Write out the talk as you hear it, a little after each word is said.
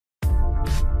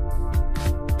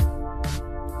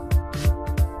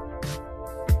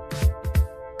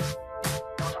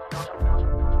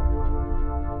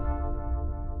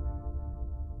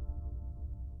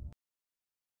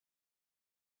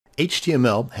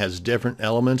HTML has different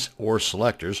elements or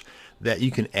selectors that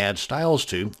you can add styles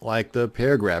to, like the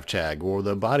paragraph tag or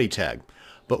the body tag.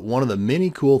 But one of the many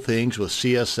cool things with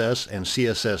CSS and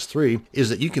CSS3 is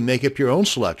that you can make up your own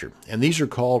selector, and these are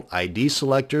called ID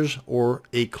selectors or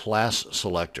a class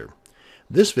selector.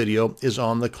 This video is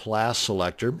on the class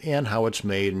selector and how it's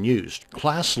made and used.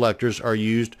 Class selectors are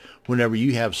used whenever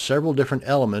you have several different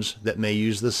elements that may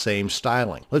use the same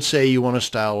styling. Let's say you want to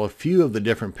style a few of the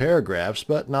different paragraphs,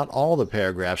 but not all the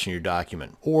paragraphs in your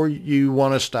document. Or you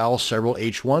want to style several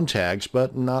H1 tags,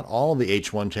 but not all of the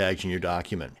H1 tags in your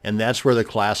document. And that's where the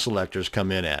class selectors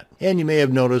come in at. And you may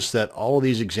have noticed that all of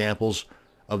these examples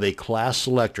of a class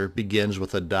selector begins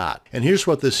with a dot. And here's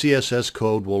what the CSS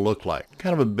code will look like.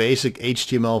 Kind of a basic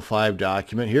HTML5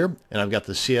 document here, and I've got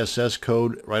the CSS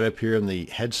code right up here in the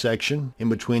head section in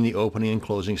between the opening and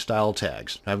closing style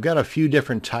tags. Now, I've got a few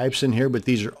different types in here, but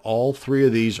all three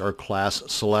of these are class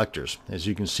selectors. As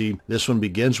you can see, this one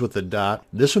begins with a dot,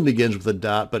 this one begins with a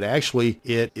dot, but actually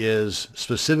it is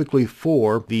specifically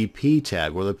for the P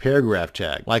tag or the paragraph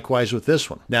tag. Likewise with this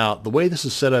one. Now, the way this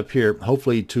is set up here,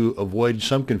 hopefully to avoid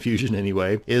some confusion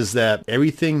anyway, is that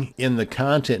everything in the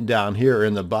content down here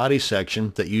in the body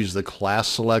section that use the class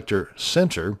selector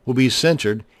center will be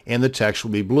centered, and the text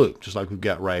will be blue, just like we've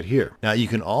got right here. Now, you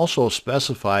can also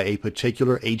specify a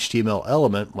particular HTML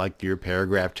element like your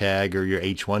paragraph tag or your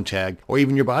H1 tag or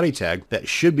even your body tag that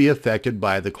should be affected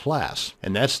by the class,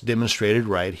 and that's demonstrated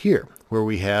right here where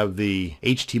we have the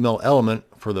HTML element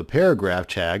for the paragraph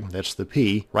tag, that's the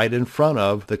P, right in front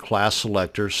of the class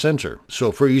selector center. So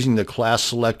if we're using the class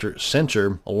selector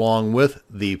center along with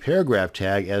the paragraph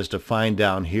tag as defined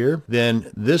down here,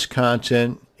 then this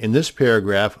content in this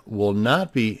paragraph will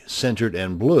not be centered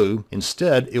and blue.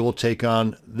 Instead, it will take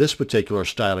on this particular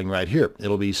styling right here.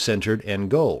 It'll be centered and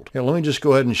gold. Here, let me just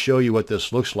go ahead and show you what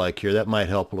this looks like here. That might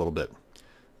help a little bit.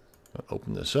 I'll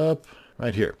open this up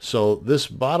right here. So this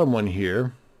bottom one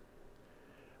here,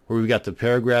 where we've got the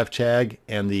paragraph tag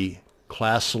and the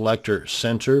class selector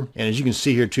center. And as you can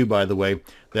see here too, by the way,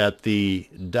 that the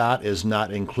dot is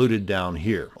not included down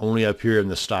here, only up here in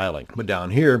the styling. But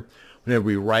down here, whenever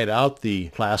we write out the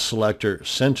class selector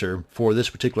center for this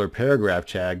particular paragraph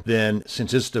tag, then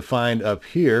since it's defined up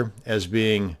here as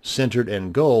being centered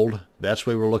and gold, that's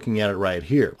the way we're looking at it right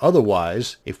here.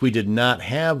 Otherwise, if we did not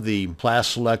have the class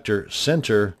selector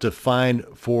center defined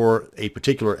for a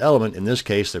particular element, in this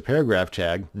case the paragraph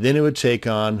tag, then it would take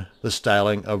on the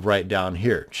styling of right down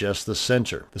here, just the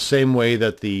center. The same way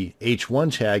that the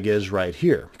H1 tag is right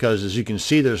here. Because as you can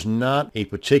see, there's not a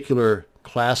particular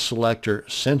class selector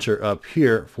center up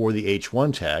here for the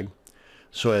H1 tag.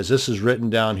 So as this is written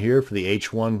down here for the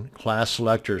H1 class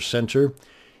selector center,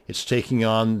 it's taking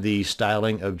on the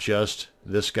styling of just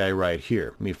this guy right here.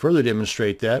 Let me further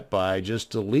demonstrate that by just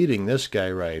deleting this guy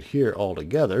right here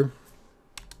altogether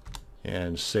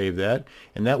and save that.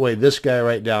 And that way this guy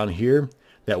right down here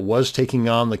that was taking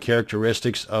on the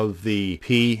characteristics of the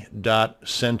P dot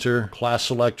center class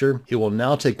selector, it will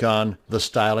now take on the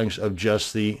stylings of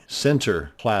just the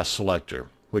center class selector,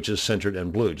 which is centered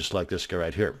and blue, just like this guy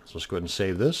right here. So let's go ahead and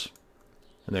save this.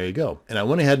 And there you go. And I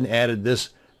went ahead and added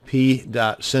this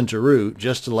p.centeru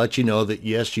just to let you know that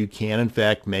yes, you can in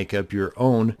fact make up your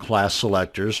own class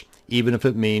selectors, even if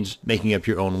it means making up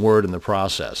your own word in the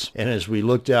process. And as we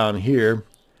look down here,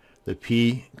 the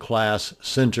p class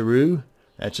centeru,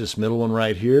 that's this middle one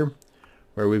right here,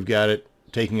 where we've got it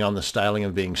taking on the styling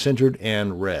of being centered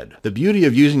and red. The beauty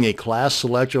of using a class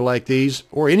selector like these,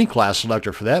 or any class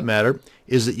selector for that matter,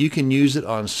 is that you can use it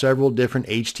on several different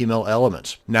HTML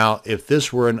elements. Now, if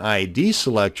this were an ID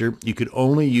selector, you could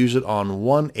only use it on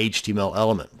one HTML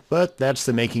element. But that's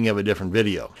the making of a different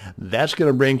video. That's going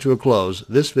to bring to a close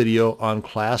this video on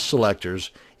class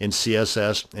selectors in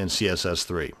CSS and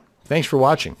CSS3. Thanks for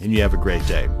watching, and you have a great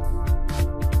day.